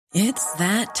It's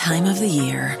that time of the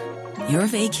year. Your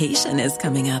vacation is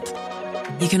coming up.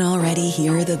 You can already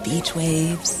hear the beach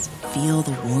waves, feel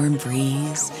the warm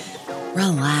breeze,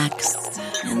 relax,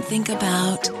 and think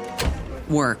about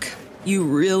work. You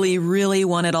really, really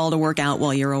want it all to work out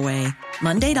while you're away.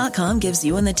 Monday.com gives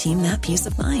you and the team that peace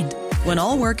of mind. When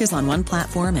all work is on one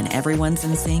platform and everyone's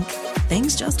in sync,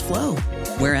 things just flow.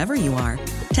 Wherever you are,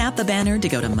 tap the banner to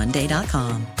go to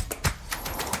Monday.com.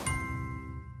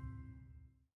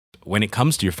 When it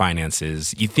comes to your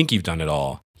finances, you think you've done it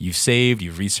all. You've saved,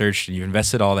 you've researched, and you've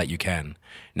invested all that you can.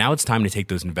 Now it's time to take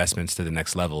those investments to the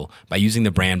next level by using the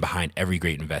brand behind every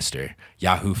great investor,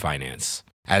 Yahoo Finance.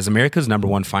 As America's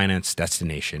 #1 finance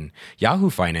destination, Yahoo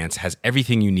Finance has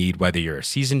everything you need, whether you're a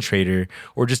seasoned trader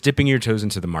or just dipping your toes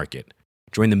into the market.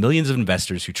 Join the millions of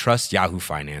investors who trust Yahoo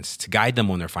Finance to guide them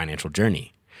on their financial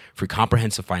journey. For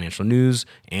comprehensive financial news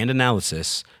and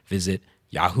analysis, visit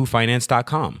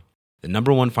yahoofinance.com. The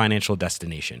 #1 financial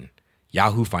destination,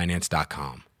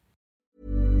 yahoofinance.com.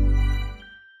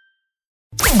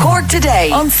 Cork Today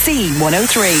on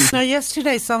C103. Now,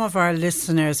 yesterday some of our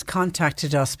listeners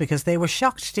contacted us because they were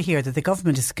shocked to hear that the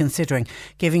government is considering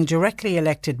giving directly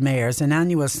elected mayors an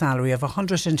annual salary of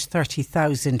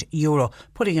 €130,000,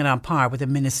 putting it on par with a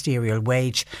ministerial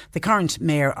wage. The current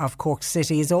mayor of Cork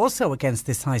City is also against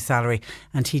this high salary,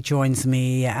 and he joins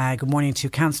me. Good morning to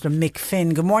Councillor Mick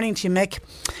Finn. Good morning to you, Mick.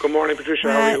 Good morning,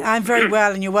 Patricia. How are you? I'm very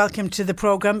well, and you're welcome to the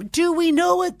programme. Do we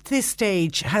know at this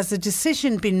stage, has a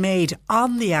decision been made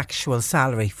on the actual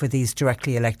salary for these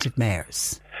directly elected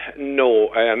mayors?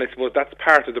 No, and I suppose that's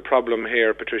part of the problem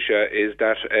here, Patricia, is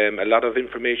that a lot of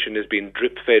information is being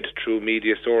drip-fed through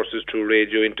media sources, through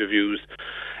radio interviews,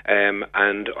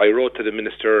 and I wrote to the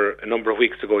Minister a number of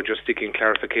weeks ago just seeking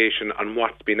clarification on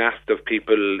what's been asked of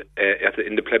people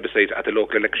in the plebiscite at the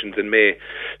local elections in May.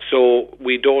 So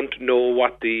we don't know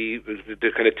what the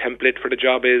kind of template for the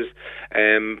job is,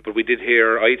 but we did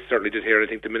hear, I certainly did hear, I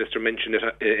think the Minister mentioned it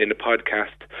in a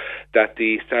podcast, that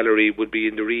the salary would be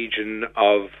in the region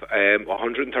of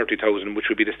 130,000, which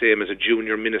would be the same as a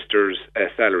junior minister's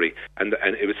salary, and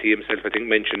it was he himself, I think,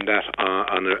 mentioned that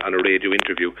on a radio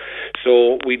interview.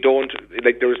 So we don't,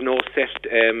 there is no set,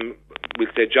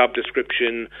 we'll say, job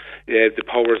description, the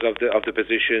powers of the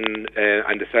position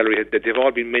and the salary. They've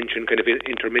all been mentioned kind of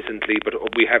intermittently, but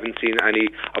we haven't seen any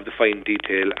of the fine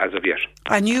detail as of yet.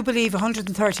 And you believe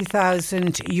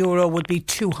 €130,000 would be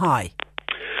too high?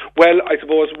 Well, I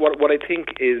suppose what I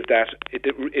think is that it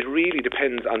really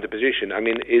depends on the position. I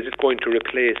mean, is it going to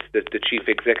replace the chief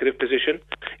executive position?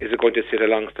 Is it going to sit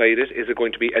alongside it? Is it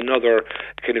going to be another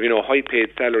kind of,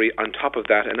 high-paid salary on top of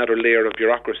that, another layer of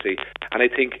bureaucracy? And I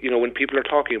think, when people are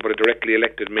talking about a directly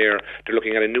elected mayor, they're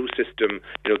looking at a new system,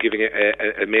 giving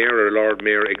a mayor or a Lord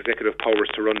Mayor executive powers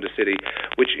to run the city,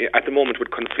 which at the moment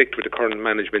would conflict with the current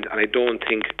management. And I don't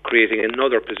think creating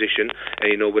another position,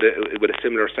 with a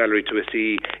similar salary to a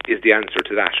CE is the answer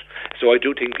to that. So I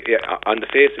do think on the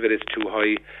face of it it's too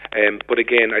high, but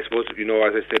again, I suppose, as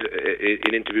I said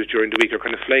in interviews during the week, are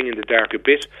kind of flying in the dark a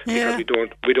bit, because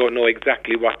we don't know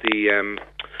exactly what the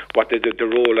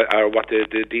role or what the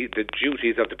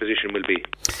duties of the position will be.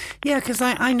 Yeah, because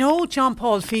I know John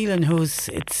Paul Phelan,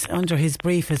 it's under his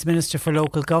brief as Minister for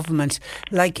Local Government.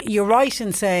 Like, you're right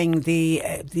in saying the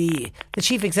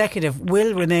Chief Executive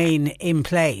will remain in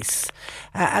place.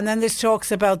 And then there's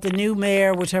talks about the new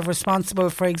mayor would have responsible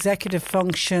for executive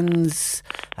functions,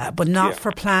 but not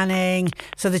for planning.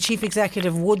 So the Chief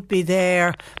Executive would be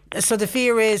there. So the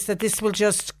fear is that this will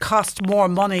just cost more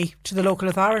money to the local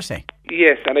authority.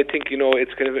 Yes, and I think,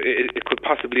 it's kind of, it could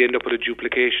possibly end up with a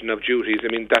duplication of duties. I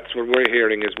mean, that's what we're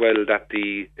hearing as well, that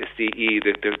the CE,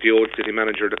 the old city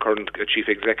manager, the current chief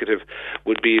executive,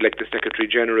 would be like the Secretary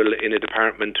General in a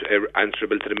department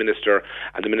answerable to the Minister,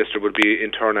 and the Minister would be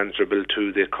in turn answerable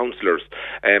to the councillors.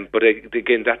 But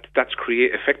again, that's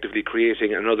effectively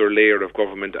creating another layer of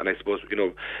government, and I suppose,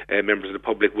 members of the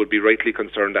public would be rightly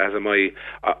concerned, as am I,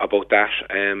 about that.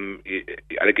 And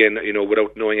again,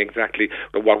 without knowing exactly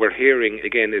what we're hearing,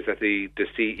 again, is that the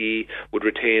CE would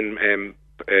retain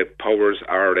powers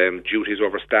or duties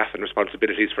over staff and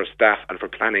responsibilities for staff and for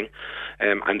planning,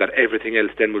 and that everything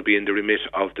else then will be in the remit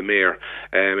of the mayor,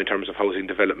 in terms of housing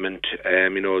development,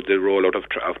 the rollout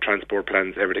of transport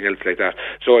plans, everything else like that.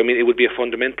 So I mean, it would be a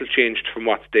fundamental change from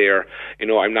what's there.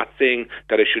 I'm not saying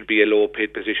that it should be a low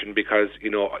paid position, because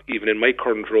even in my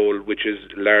current role, which is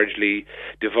largely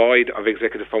devoid of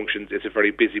executive functions, it's a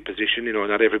very busy position.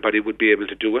 Not everybody would be able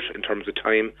to do it in terms of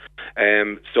time.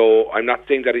 So I'm not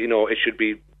saying that it should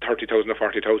be 30,000 or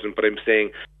 40,000, but I'm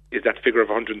saying is that figure of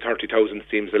 130,000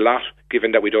 seems a lot,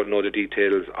 given that we don't know the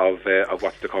details of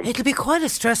what's to come. It'll be quite a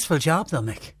stressful job though,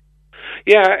 Mick.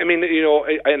 Yeah, I mean,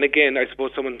 and again, I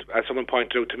suppose as someone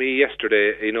pointed out to me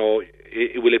yesterday,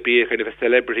 will it be a kind of a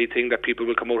celebrity thing that people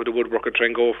will come out of the woodwork and try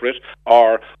and go for it,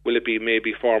 or will it be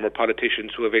maybe former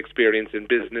politicians who have experience in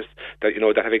business that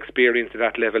have experience at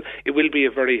that level? It will be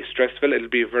a very stressful, it'll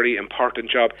be a very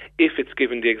important job if it's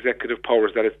given the executive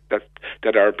powers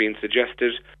that are being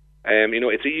suggested.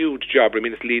 It's a huge job. I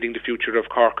mean, it's leading the future of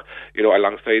Cork,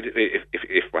 alongside,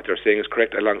 if what they're saying is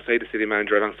correct, alongside the city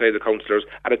manager, alongside the councillors,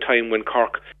 at a time when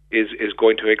Cork is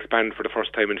going to expand for the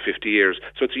first time in 50 years.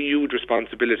 So it's a huge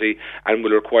responsibility and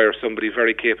will require somebody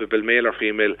very capable, male or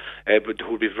female, but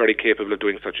who will be very capable of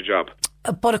doing such a job.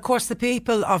 But of course, the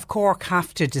people of Cork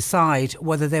have to decide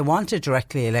whether they want a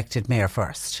directly elected mayor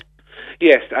first.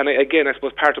 Yes, and again, I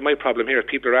suppose part of my problem here is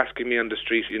people are asking me on the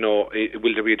street,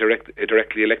 will there be a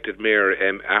directly elected mayor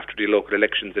after the local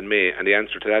elections in May? And the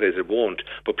answer to that is it won't.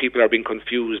 But people are being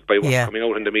confused by what's coming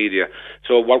out in the media.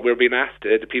 So what we're being asked,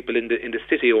 the people in the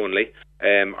city only,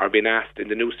 are being asked in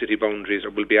the new city boundaries,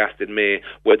 or will be asked in May,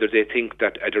 whether they think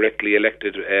that a directly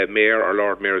elected mayor or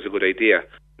Lord Mayor is a good idea.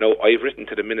 Now, I've written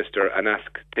to the Minister and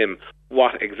asked him,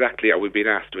 what exactly are we being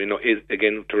asked?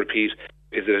 Again, to repeat,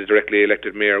 is it a directly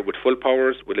elected mayor with full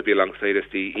powers? Will it be alongside a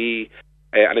CE?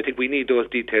 And I think we need those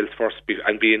details first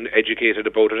and being educated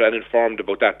about it and informed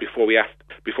about that before we ask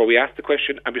the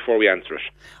question and before we answer it.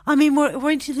 I mean,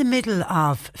 we're into the middle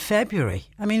of February.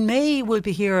 I mean, May will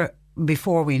be here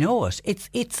before we know it.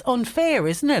 It's unfair,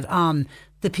 isn't it, on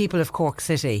the people of Cork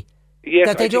City? Yes,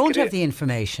 that they don't have the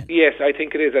information. Yes, I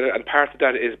think it is, and part of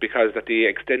that is because that the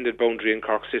extended boundary in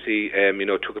Cork City,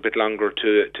 took a bit longer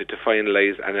to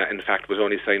finalise, and in fact was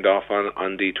only signed off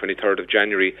on the 23rd of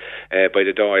January by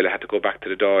the Dáil. I had to go back to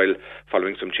the Dáil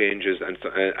following some changes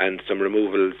and some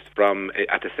removals from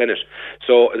at the Senate.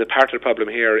 So the part of the problem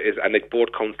here is, and both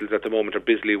councils at the moment are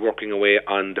busily working away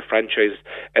on the franchise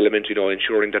element,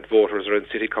 ensuring that voters are in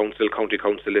city council, county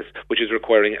council lists, which is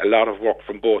requiring a lot of work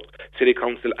from both city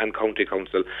council and county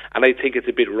council, and I think it's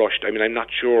a bit rushed. I mean, I'm not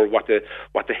sure what the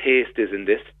haste is in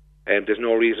this. There's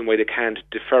no reason why they can't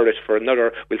defer it for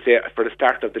another, we'll say, for the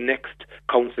start of the next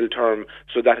council term,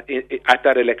 so that at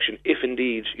that election, if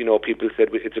indeed, people said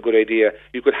it's a good idea,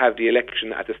 you could have the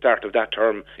election at the start of that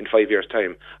term in 5 years'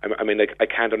 time. I mean, I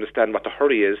can't understand what the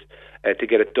hurry is to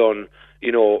get it done,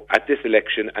 at this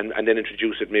election and then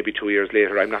introduce it maybe 2 years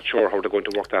later. I'm not sure how they're going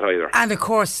to work that either. And of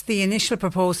course, the initial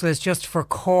proposal is just for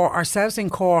Cork, ourselves in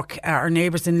Cork, our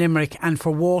neighbours in Limerick, and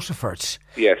for Waterford.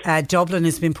 Yes. Dublin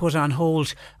has been put on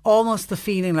hold. Almost the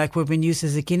feeling like we've been used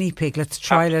as a guinea pig. Let's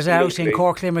trial it out in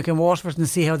Cork, Limerick and Waterford and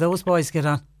see how those boys get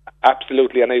on.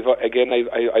 Absolutely, and I've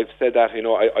said that,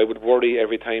 I would worry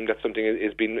every time that something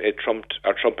is being trumped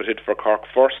or trumpeted for Cork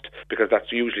first, because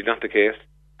that's usually not the case.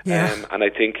 Yeah. And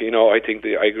I think,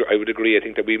 I would agree. I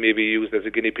think that we may be used as a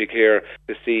guinea pig here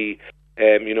to see,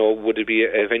 would it be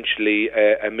eventually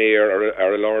a mayor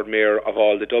or a Lord Mayor of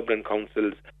all the Dublin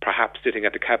councils, perhaps sitting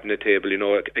at the cabinet table,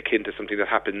 akin to something that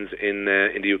happens in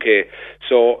the UK.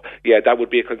 So, yeah, that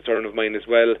would be a concern of mine as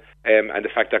well. And the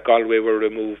fact that Galway were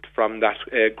removed from that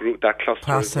group, that cluster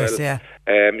process, as well.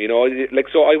 Yeah.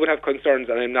 So I would have concerns,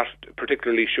 and I'm not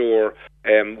particularly sure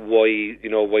why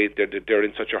they're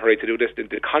in such a hurry to do this.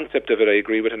 The concept of it I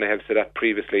agree with, and I have said that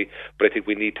previously, but I think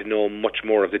we need to know much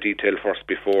more of the detail first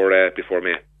before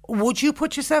May. Would you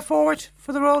put yourself forward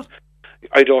for the role?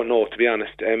 I don't know, to be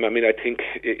honest. I mean, I think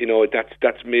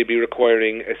that's maybe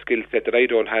requiring a skill set that I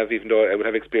don't have, even though I would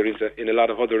have experience in a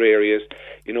lot of other areas.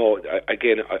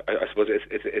 Again, I suppose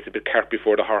it's a bit cart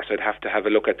before the horse. I'd have to have a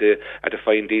look at the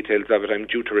fine details of it. I'm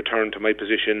due to return to my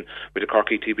position with the Cork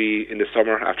ETB in the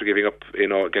summer after giving up,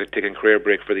 taking a career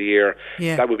break for the year.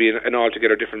 Yeah. That would be an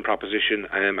altogether different proposition,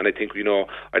 and I think we'd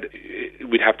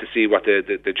have to see what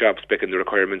the job spec and the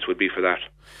requirements would be for that.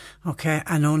 Okay,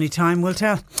 and only time will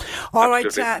tell. All right,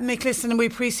 Mick, listen, we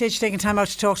appreciate you taking time out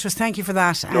to talk to us. Thank you for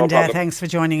that. No problem. Thanks for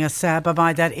joining us.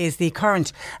 Bye-bye. That is the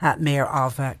current Mayor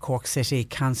of Cork City,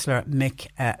 Councillor Mick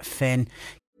Finn.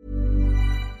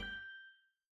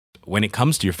 When it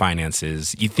comes to your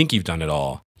finances, you think you've done it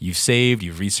all. You've saved,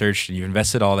 you've researched, and you've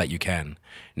invested all that you can.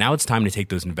 Now it's time to take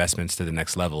those investments to the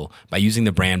next level by using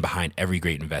the brand behind every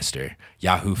great investor,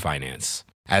 Yahoo Finance.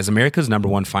 As America's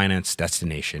 #1 finance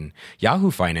destination,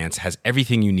 Yahoo Finance has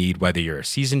everything you need, whether you're a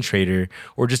seasoned trader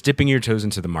or just dipping your toes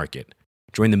into the market.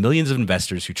 Join the millions of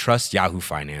investors who trust Yahoo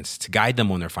Finance to guide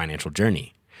them on their financial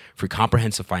journey. For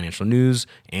comprehensive financial news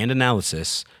and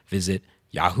analysis, visit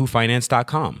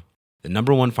yahoofinance.com, the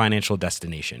 #1 financial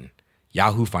destination,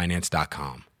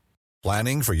 yahoofinance.com.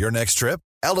 Planning for your next trip?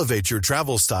 Elevate your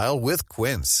travel style with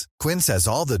Quince. Quince has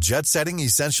all the jet-setting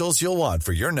essentials you'll want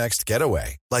for your next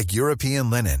getaway, like European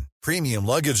linen, premium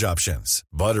luggage options,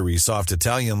 buttery soft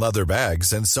Italian leather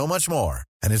bags, and so much more.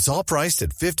 And it's all priced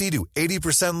at 50 to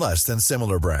 80% less than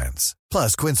similar brands.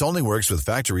 Plus, Quince only works with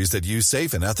factories that use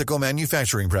safe and ethical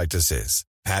manufacturing practices.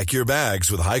 Pack your bags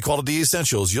with high-quality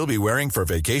essentials you'll be wearing for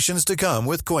vacations to come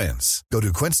with Quince. Go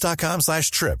to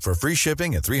quince.com/trip for free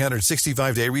shipping and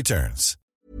 365-day returns.